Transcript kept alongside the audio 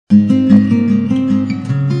Before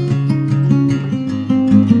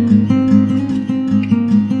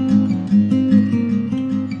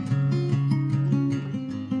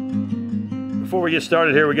we get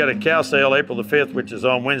started here, we got a cow sale April the 5th, which is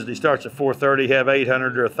on Wednesday. Starts at 4:30. Have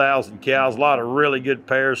 800 to 1,000 cows. A lot of really good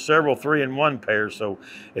pairs, several 3-in-1 pairs. So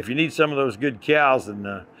if you need some of those good cows,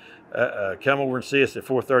 then come over and see us at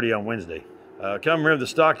 4:30 on Wednesday. Come here to the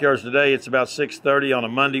stockyards today. It's about 6:30 on a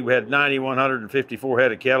Monday. We had 9,154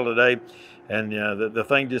 head of cattle today. And the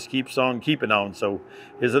thing just keeps on keeping on. So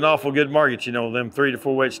it's an awful good market. You know, them 3 to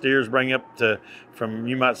 4 weight steers bring up to, from,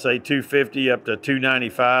 you might say, 250 up to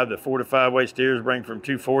 295. The 4 to 5 weight steers bring from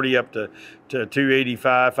 240 up to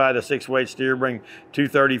 285. 5 to 6 weight steer bring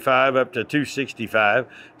 235 up to 265.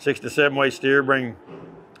 6 to 7 weight steer bring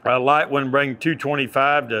a light one bring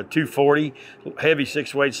 225 to 240. Heavy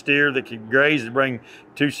 6 weight steer that can graze and bring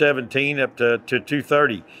 217 up to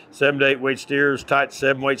 230. 7 to 8 weight steers, tight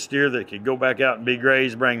 7 weight steer that could go back out and be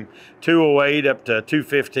grazed, bring 208 up to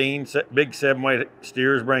 215. Big 7 weight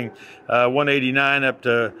steers bring 189 up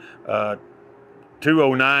to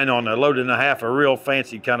 209 on a load and a half. A real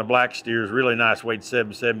fancy kind of black steers, really nice weight,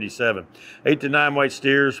 777. 8 to 9 weight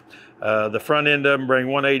steers. The front end of them bring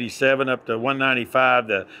 187 up to 195.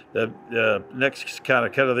 The next kind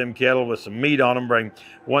of cut of them cattle with some meat on them bring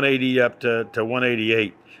 180 up to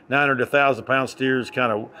 188. 900 to 1,000 pound steers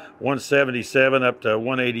kind of 177 up to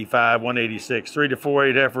 185, 186. 3 to 4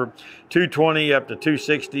 weight heifer, 220 up to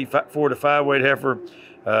 260. 4 to 5 weight heifer,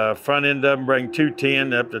 front end of them bring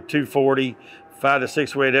 210 up to 240. 5 to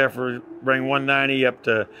 6 weight heifers bring 190 up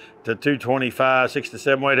to 225. 6 to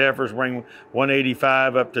 7 weight heifers bring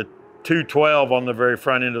 185 up to 212 on the very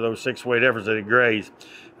front end of those 6 weight heifers that it graze.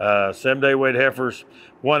 7 to 8 weight heifers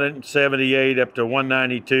 178 up to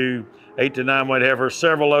 192. 8 to 9 weight heifers,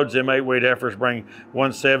 several loads of them 8 weight heifers bring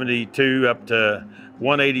 172 up to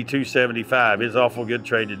 182.75. It's awful good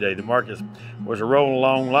trade today. The market was rolling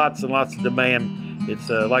along, lots and lots of demand. It's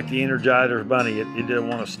like the Energizer's bunny. It didn't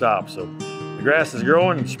want to stop. So the grass is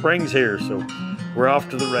growing and spring's here. So we're off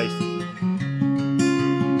to the races.